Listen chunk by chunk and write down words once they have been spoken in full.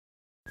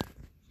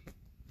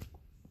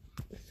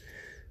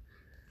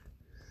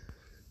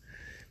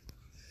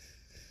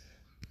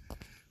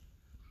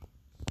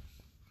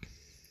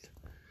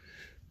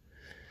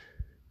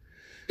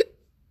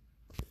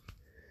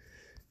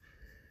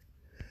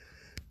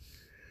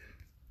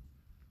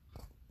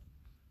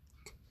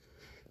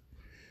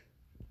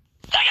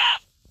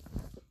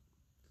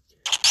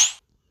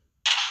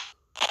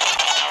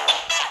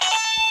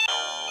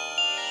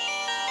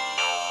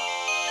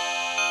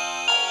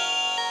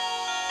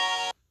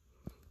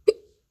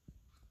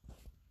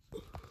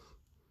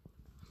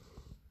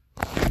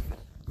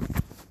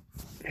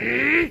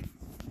Wait.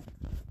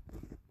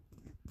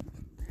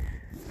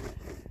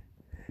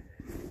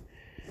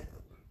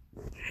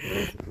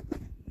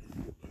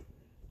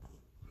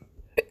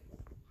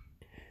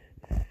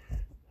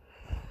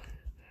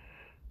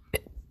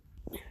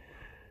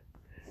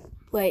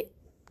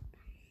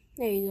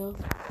 There you go.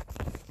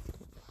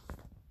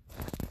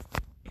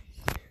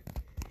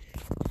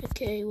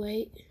 Okay,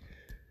 wait.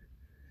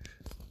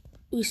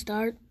 We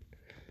start.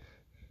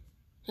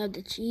 Have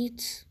the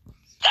cheats.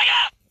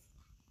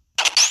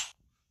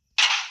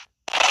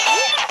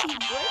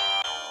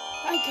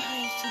 Hi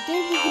guys,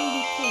 today we're going to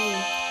be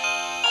playing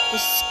the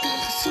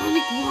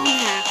Sonic ROM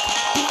hack.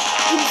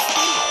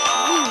 Instead of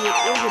playing it,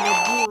 we're going to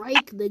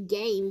break the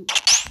game.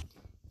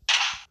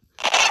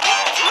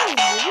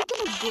 We're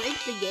going to break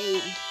the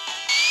game.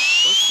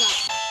 What's up?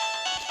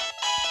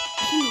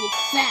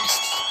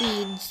 Fast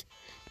speeds.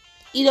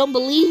 You don't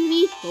believe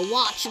me? Well,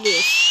 watch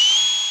this.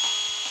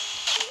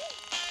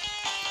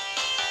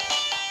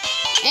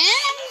 And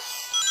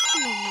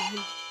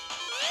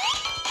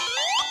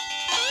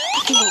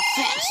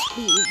fast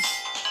speeds.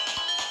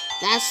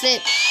 That's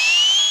it.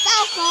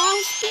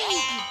 Falcon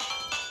speed.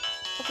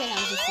 Okay, that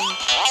was a thing.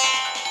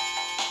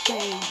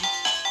 Bang.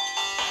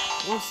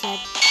 One sec.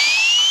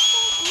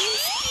 Falcon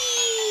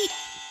speed.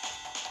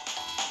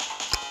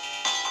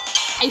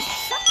 I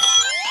suck.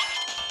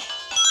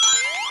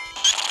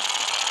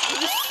 I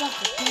suck.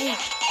 Okay.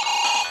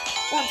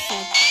 One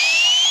sec.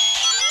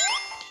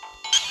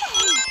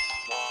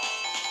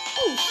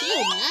 Oh,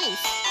 shield,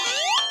 nice.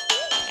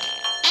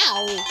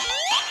 Ow.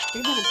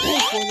 They're gonna pay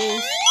for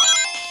this.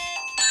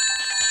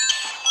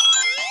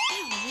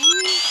 Ow,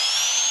 man.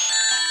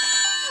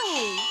 Ow.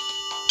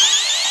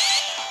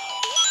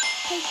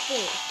 Take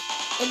this.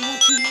 And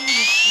what you want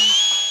to see.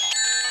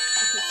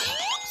 Okay.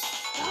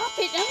 Stop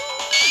it.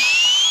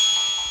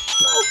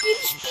 Broken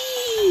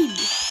speed.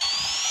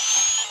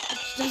 It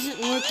doesn't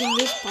work in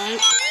this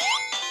part.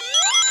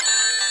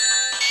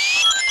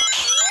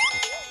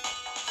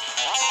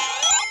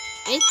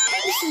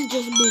 This is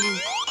just being.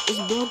 Is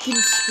broken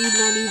speed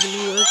not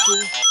even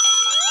working?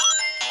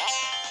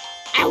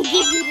 I'll give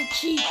you the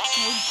cheat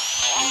code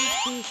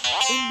in the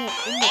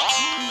comments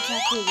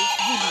after this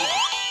video.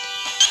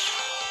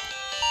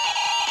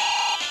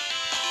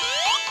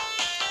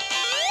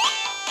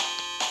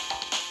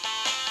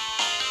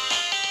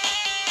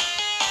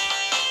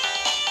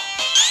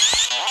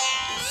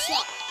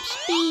 Suck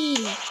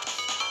speed.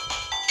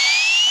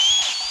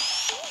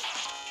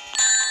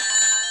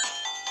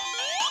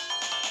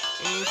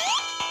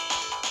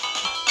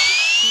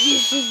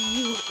 This is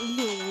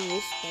no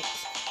respect.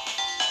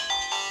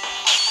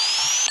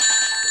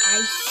 I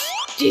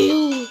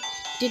still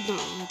did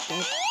not like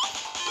that.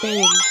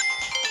 Bang.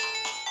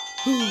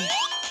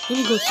 Let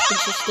me go to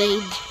special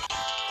stage.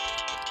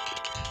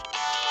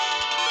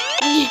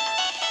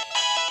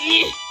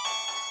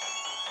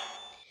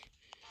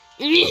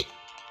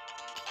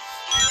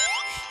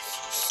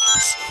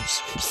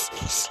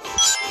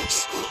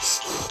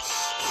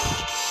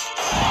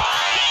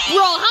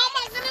 Bro, how am I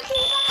gonna do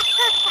that?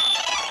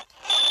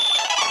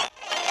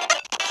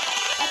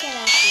 Okay,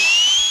 that's it.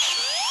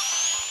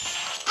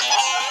 I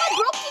don't know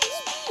broken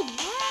speed.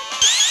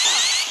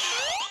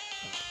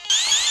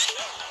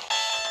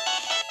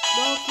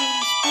 Broken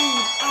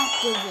speed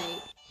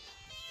activate.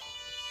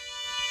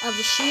 I have a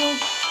shield.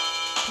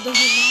 Doesn't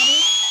matter.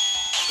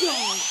 Go.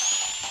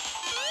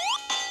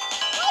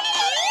 How did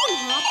that even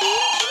happen?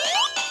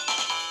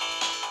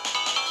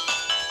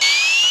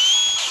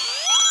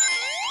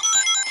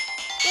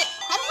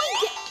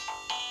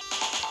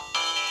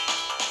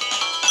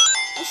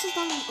 This is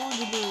not an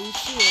ordinary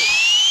shield.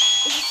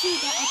 It's a shield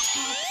that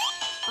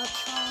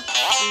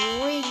attracts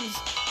rings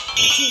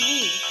to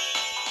me.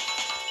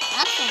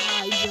 That's a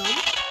high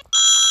jump.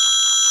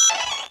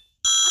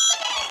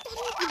 I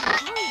think I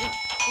can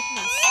with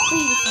my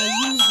speed if I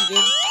used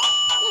it.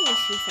 Let me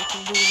see if I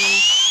can do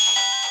this.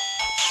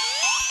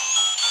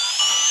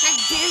 That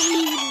barely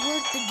even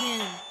worked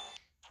again.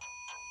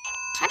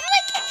 How did I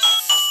get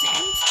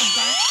sense to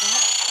back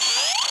up?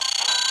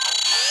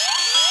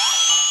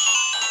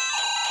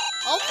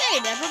 Okay,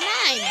 never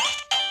mind.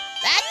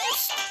 That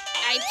just...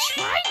 I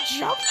tried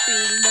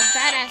jumping, but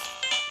that has...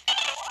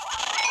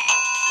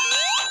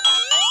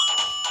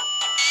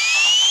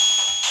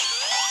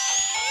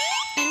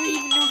 I don't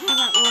even know how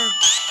that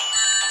works.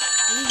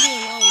 Leave me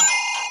alone.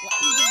 Let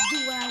me just do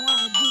what I want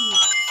to do.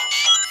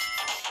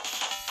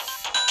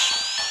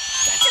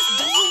 That just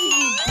doesn't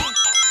even work.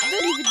 I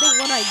don't even know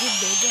what I did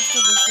there, just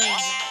for the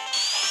same.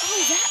 Oh,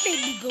 that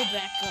made me go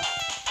back up.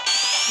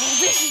 Oh,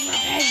 this is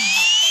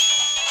revenge.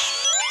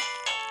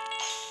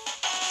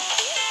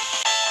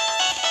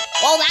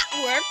 Well, that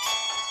worked.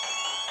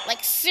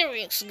 Like,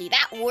 seriously,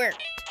 that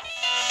worked.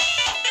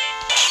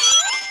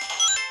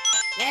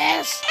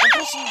 Yes, I'm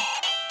pushing.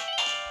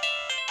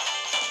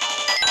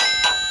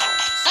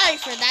 Sorry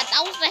for that.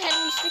 That was the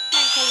Henry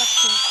Stickman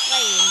collection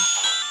playing.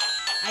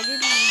 I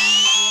didn't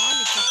even want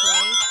it to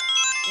play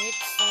it,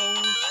 so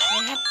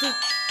I had to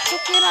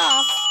took it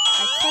off.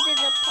 I cut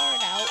it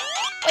apart out.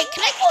 Wait,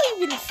 can I go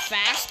even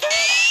faster?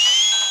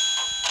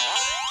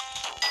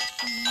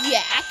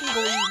 Yeah, I can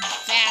go even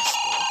faster.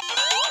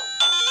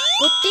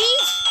 But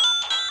these, I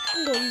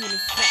can go even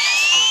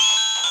faster.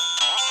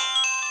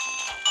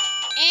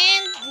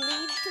 And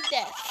bleed to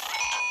death.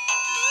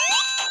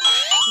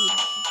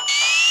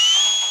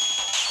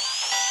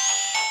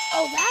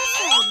 Oh, that's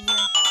how it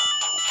works.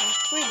 Okay,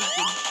 pretty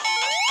good.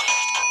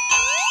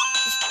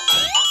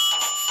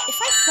 If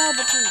I fall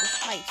between the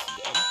spikes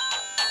again,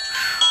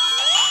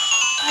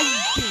 I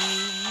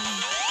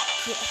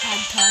barely had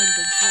time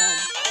to jump.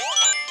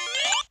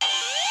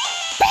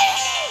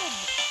 Bam!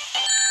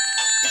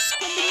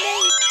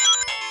 Discriminate.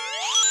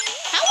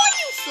 How are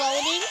you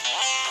floating?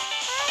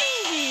 How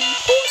is it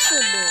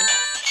impossible?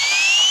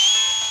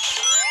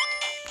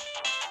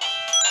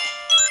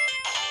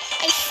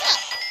 I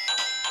suck.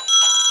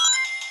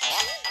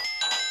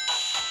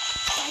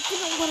 I think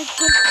I'm gonna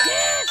go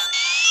death.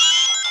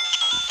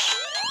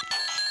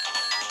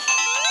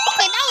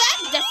 Okay, now that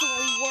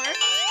definitely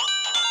worked.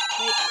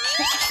 Wait,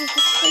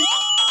 wait.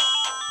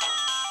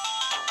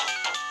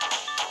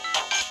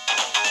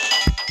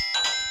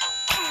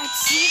 God,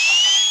 see?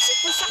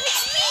 Supersonic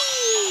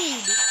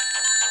speed!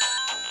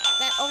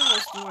 That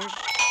almost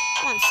worked.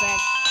 One sec.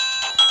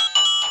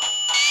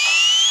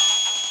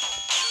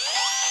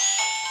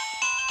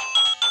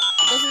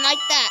 Doesn't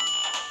like that.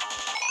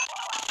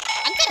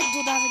 I'm gonna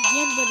do that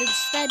again, but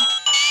instead,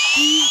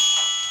 be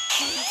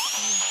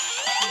speed.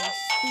 And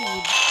it's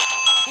not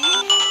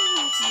good.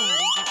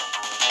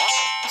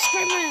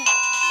 Screamer!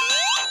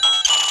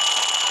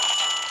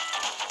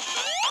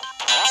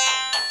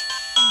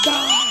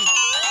 Die!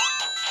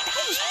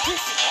 That was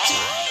perfect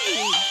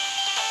timing!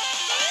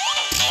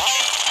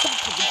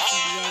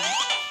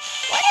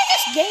 Why did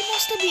this game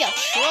has to be a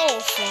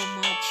troll so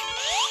much?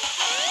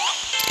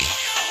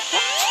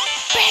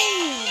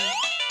 Bam!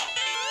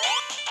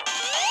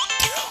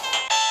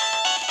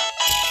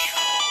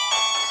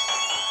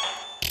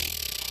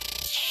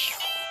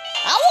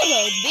 That was a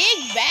big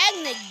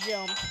magnet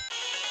jump.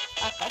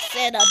 Like I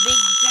said, a big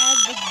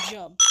magnet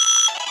jump.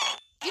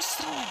 You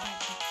saw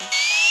that.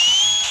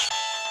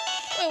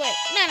 Wait.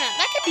 No,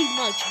 that could be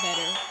much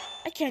better.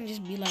 I can't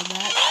just be like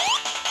that.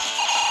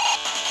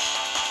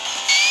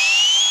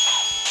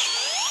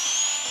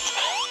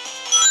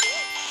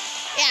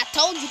 Yeah, I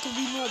told you to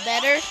be more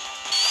better.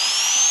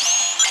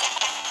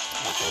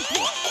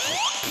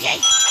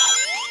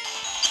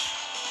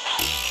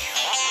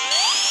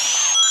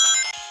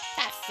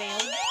 That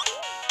failed.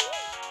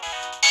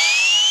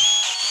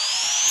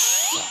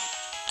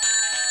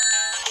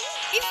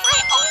 If I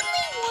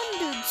only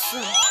wondered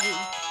something,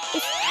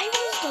 if I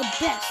was the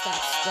best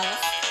at stuff,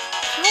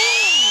 how would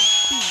I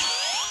be?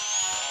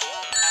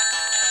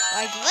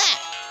 Like that.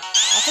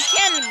 Like a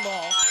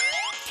cannonball.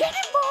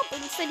 Cannonball,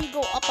 but instead you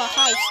go up a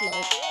high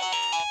slope.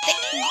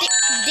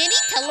 Did he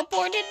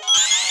teleport it?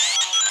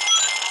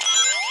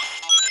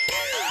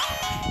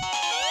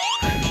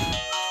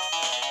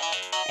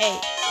 Hey,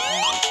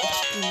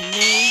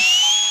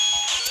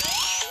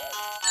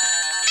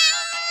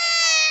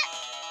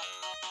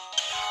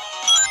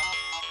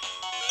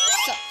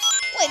 sucks.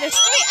 Wait, there's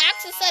 3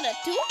 acts instead of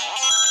 2? Oh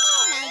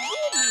my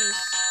goodness.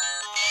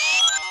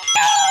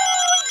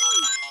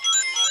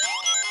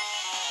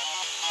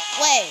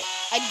 Wait,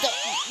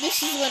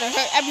 this is gonna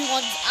hurt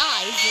everyone's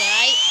eyes,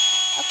 right?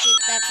 Okay,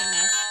 that's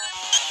enough.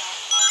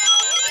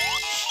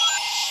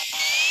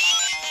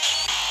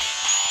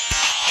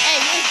 Hey,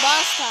 it's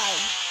boss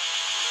time.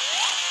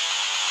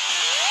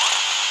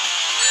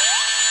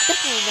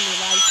 Definitely gonna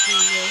live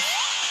stream this.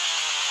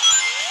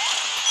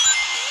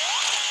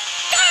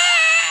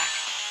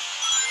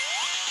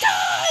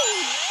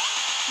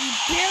 You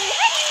barely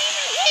had to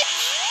even hit.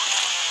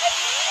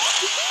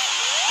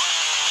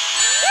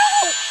 No,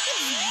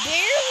 it's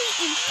barely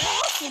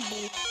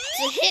impossible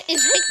to hit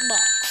his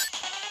hitbox.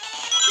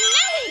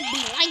 Now he's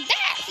being like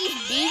that. He's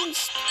being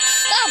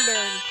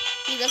stubborn.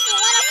 He doesn't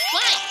want to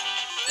fight.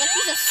 Like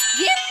he's a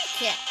scary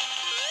cat.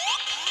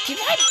 Can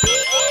I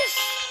beat this?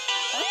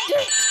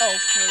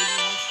 Okay,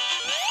 no.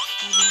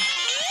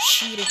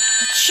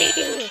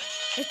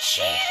 A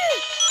cheater.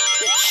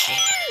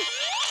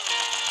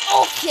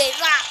 Okay,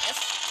 that is...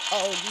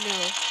 Oh, no.